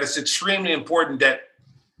told me that it's extremely important that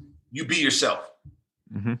you be yourself.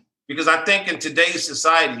 Because I think in today's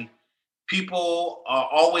society, people are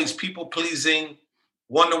always people pleasing,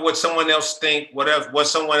 wonder what someone else think, what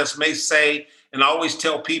someone else may say. And I always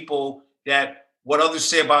tell people that what others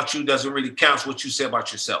say about you doesn't really count. It's what you say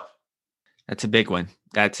about yourself. That's a big one.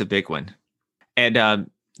 And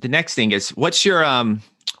the next thing is, what's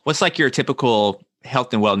like your typical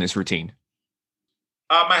health and wellness routine?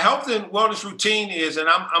 My health and wellness routine is, and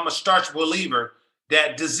I'm a starch believer,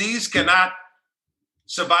 that disease cannot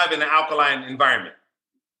survive in an alkaline environment.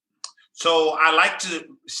 So I like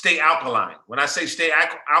to stay alkaline. When I say stay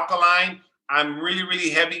alkaline, I'm really, really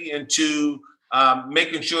heavy into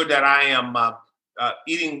making sure that I am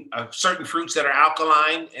eating certain fruits that are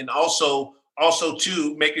alkaline, and also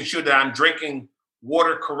too making sure that I'm drinking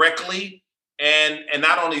water correctly, and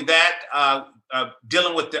not only that,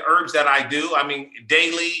 dealing with the herbs that I do. I mean,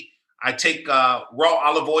 daily I take raw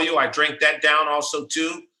olive oil. I drink that down also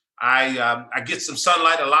too. I get some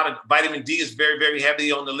sunlight. A lot of vitamin D is very, very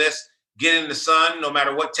heavy on the list. Get in the sun, no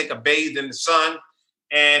matter what, take a bathe in the sun.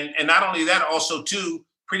 And not only that, also too,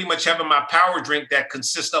 pretty much having my power drink that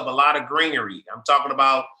consists of a lot of greenery. I'm talking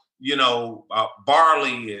about,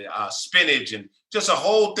 barley, spinach, and just a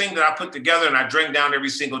whole thing that I put together and I drink down every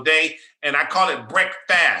single day. And I call it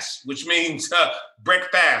breakfast, which means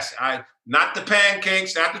breakfast. Not the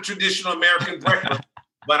pancakes, not the traditional American breakfast,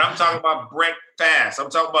 but I'm talking about breakfast.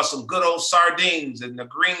 I'm talking about some good old sardines and the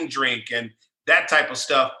green drink and that type of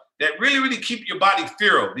stuff that really, really keep your body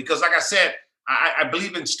virile. Because like I said, I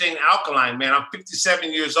believe in staying alkaline, man. I'm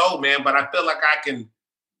 57 years old, man, but I feel like I can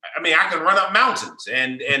I mean, I can run up mountains.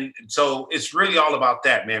 And so it's really all about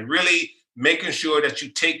that, man. Really making sure that you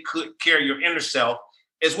take good care of your inner self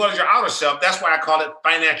as well as your outer self. That's why I call it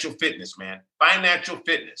financial fitness, man. Financial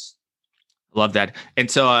fitness. Love that. And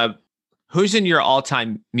so who's in your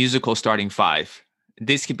all-time musical starting five?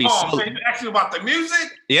 This could be so you're asking about the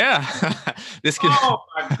music? Yeah. This could, oh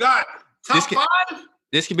my God. Top five?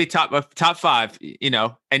 This could be top five,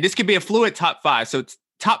 and this could be a fluid top five. So it's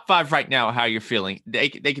top five right now, how you're feeling. They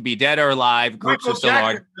could be dead or alive. Groups are still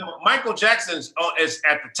on. Michael Jackson is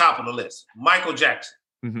at the top of the list. Michael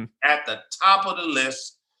Jackson at the top of the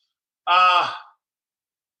list.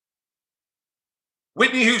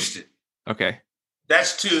 Whitney Houston. Okay.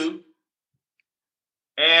 That's two.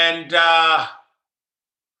 And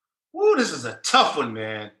this is a tough one,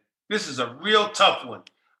 man. This is a real tough one.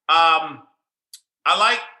 I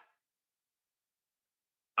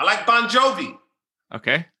like Bon Jovi.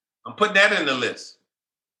 Okay. I'm putting that in the list.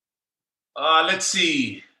 Let's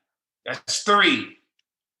see. That's three.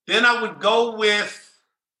 Then I would go with,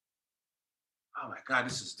 oh my God,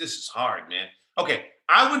 this is hard, man. Okay.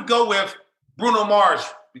 I would go with Bruno Mars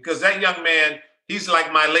because that young man, he's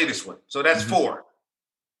like my latest one. So that's four.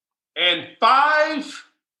 And five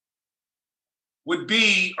would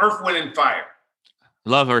be Earth, Wind, and Fire.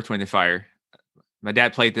 Love Earth, Wind, and Fire. My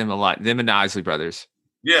dad played them a lot. Them and the Isley Brothers.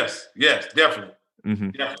 Yes, definitely.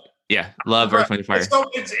 Definitely. Yeah, love Earth, Wind, and Fire.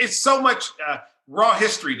 It's so much raw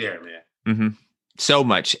history there, man. So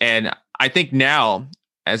much. And I think now,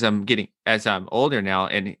 as I'm older now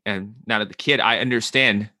and now the kid, I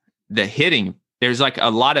understand the hitting. There's like a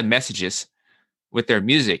lot of messages with their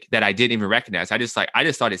music that I didn't even recognize. I just thought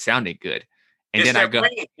it sounded good. And it's then I go,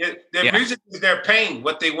 their music is their pain,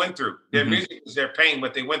 what they went through. Their music is their pain,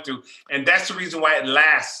 what they went through. And that's the reason why it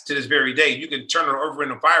lasts to this very day. You can turn it over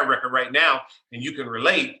in a Fire record right now and you can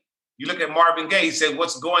relate. You look at Marvin Gaye, he said,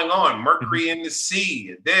 what's going on? Mercury in the sea,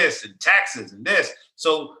 and this, and taxes, and this.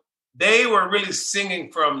 So they were really singing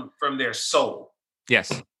from their soul.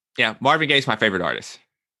 Yes. Yeah. Marvin Gaye's my favorite artist.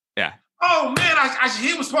 Yeah. Oh, man,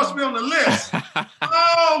 he was supposed to be on the list.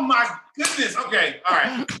 Oh, my goodness. Okay. All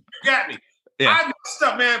right. You got me. Yeah. I messed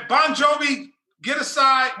up, man. Bon Jovi, get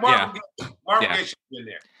aside. Marvin Gaye should be in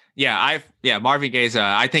there. Yeah, Marvin Gaye's.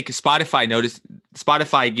 I think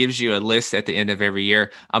Spotify gives you a list at the end of every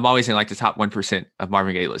year. I'm always in like the top 1% of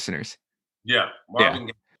Marvin Gaye listeners. Yeah, Marvin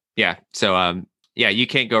Gaye. Yeah. So you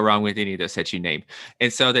can't go wrong with any of those that you name.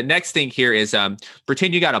 And so the next thing here is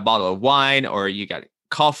pretend you got a bottle of wine, or you got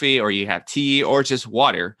coffee, or you have tea, or just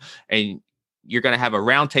water, and you're going to have a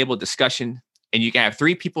roundtable discussion. And you can have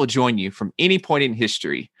three people join you from any point in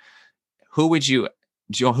history. Who would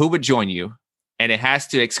join you? And it has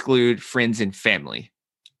to exclude friends and family.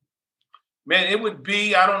 Man, it would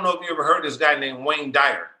be, I don't know if you ever heard this guy named Wayne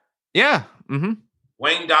Dyer. Yeah.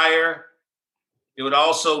 Wayne Dyer. It would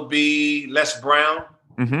also be Les Brown.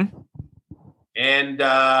 And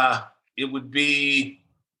it would be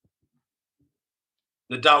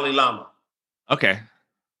the Dalai Lama. Okay.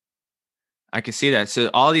 I can see that. So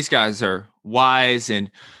all these guys are wise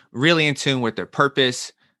and really in tune with their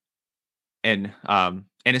purpose, and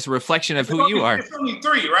it's a reflection of who you are. It's only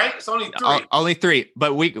three, right? It's only three. Only three,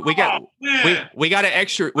 but we got an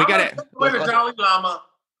extra. We got to take away the Dalai Lama.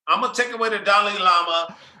 I'm gonna take away the Dalai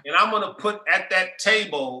Lama, and I'm gonna put at that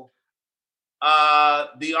table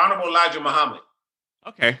the Honorable Elijah Muhammad.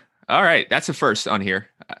 Okay, all right, that's a first on here.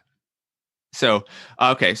 So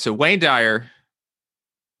Wayne Dyer,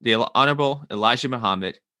 the Honorable Elijah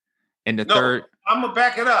Muhammad, and the third. I'm gonna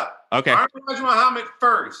back it up. Okay. Honorable Elijah Muhammad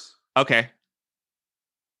first. Okay.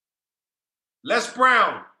 Les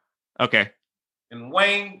Brown. Okay. And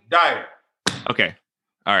Wayne Dyer. Okay.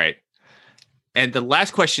 All right. And the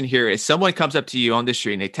last question here is, someone comes up to you on the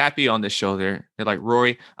street and they tap you on the shoulder. They're like,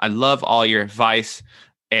 Rory, I love all your advice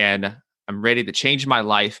and I'm ready to change my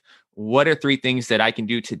life. What are three things that I can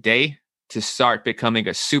do today to start becoming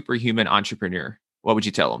a superhuman entrepreneur? What would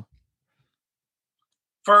you tell them?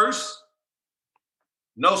 First,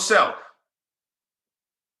 know self.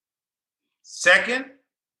 Second,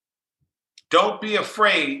 don't be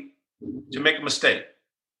afraid to make a mistake.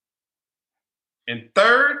 And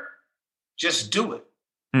third, just do it.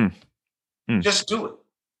 Just do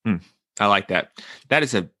it. I like that. That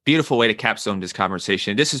is a beautiful way to capstone this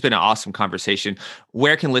conversation. This has been an awesome conversation.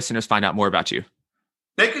 Where can listeners find out more about you?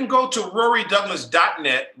 They can go to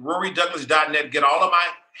RoryDouglas.net, RoryDouglas.net, get all of my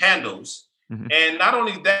handles. And not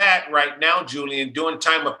only that, right now, Julian, during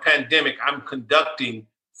time of pandemic, I'm conducting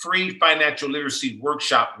free financial literacy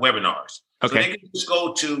workshop webinars. Okay. So they can just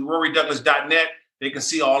go to RoryDouglas.net. They can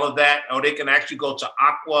see all of that, or they can actually go to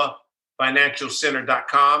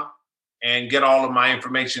aquafinancialcenter.com and get all of my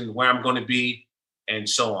information, where I'm going to be, and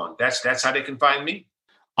so on. That's how they can find me.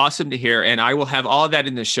 Awesome to hear. And I will have all of that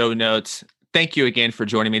in the show notes. Thank you again for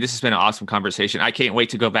joining me. This has been an awesome conversation. I can't wait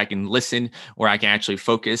to go back and listen where I can actually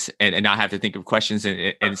focus and not have to think of questions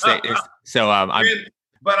and say. So,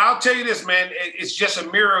 but I'll tell you this, man, it's just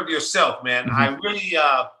a mirror of yourself, man. Mm-hmm.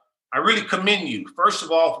 I really commend you, first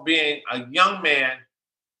of all, for being a young man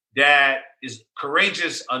that is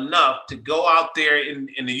courageous enough to go out there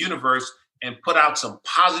in the universe and put out some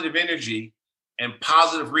positive energy and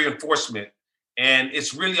positive reinforcement. And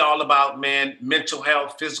it's really all about, man, mental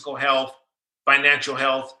health, physical health, financial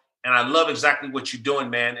health. And I love exactly what you're doing,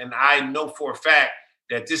 man. And I know for a fact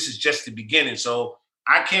that this is just the beginning. So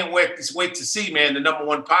I can't wait to see, man, the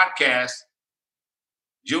 #1 podcast,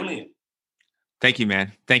 Julian. Thank you,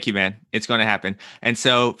 man. Thank you, man. It's going to happen. And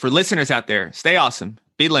so for listeners out there, stay awesome,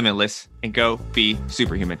 be limitless, and go be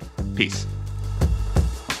superhuman. Peace.